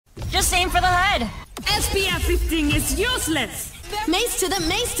Just aim for the head. SPF 15 is useless. Mace to the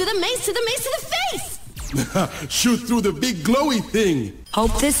mace to the mace to the mace to the face. Shoot through the big glowy thing.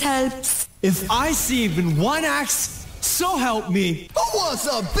 Hope this helps. If I see even one axe, so help me. Who wants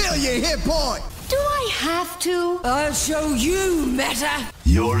a billion hit point? Do I have to? I'll show you, Meta.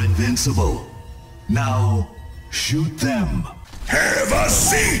 You're invincible. Now, shoot them. Have a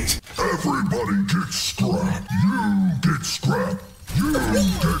seat! Everybody gets scrapped. You get scrapped. You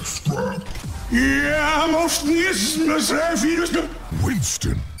get scrapped. Yeah, mostly is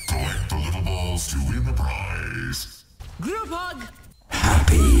Winston, collect the little balls to win the prize. Group hug.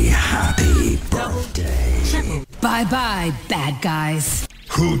 Happy birthday. Bye-bye, bad guys.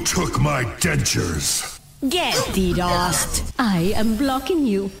 Who took my dentures? Get DDoSed. I am blocking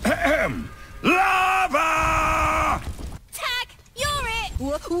you. Lava! Tack, you're it.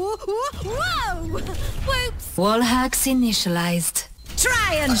 Whoa. Whoops. Wall hacks initialized.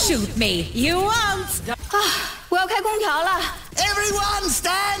 Try and shoot me. You won't. 我要开空调了。 Everyone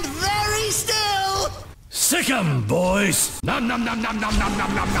stand very still! Sick 'em, boys. Nom nom nom nom nom nom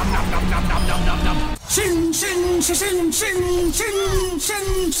nom nom nom nom nom nom nom nom nom nom. Shin, shin, shin, shin, shin, shin,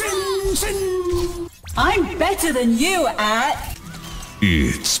 shin, shin, shin. I'm better than you at.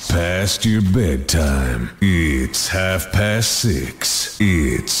 It's past your bedtime. It's 6:30.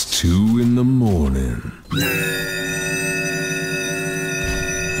 It's 2 in the morning.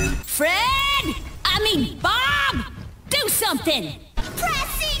 Fred! I mean, Bob! Do something!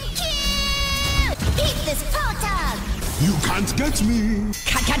 Pressing Q! Eat this potog! You can't get me.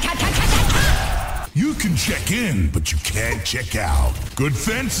 Cut! You can check in, but you can't check out. Good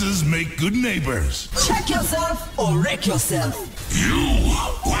fences make good neighbors. Check yourself or wreck yourself. You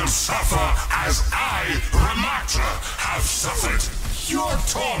will suffer as I, Ramattra, have suffered. Your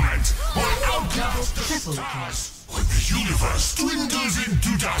torment will outlast the stars. When the universe dwindles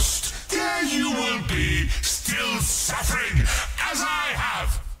into dust, there you will be, still suffering as I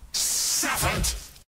have suffered.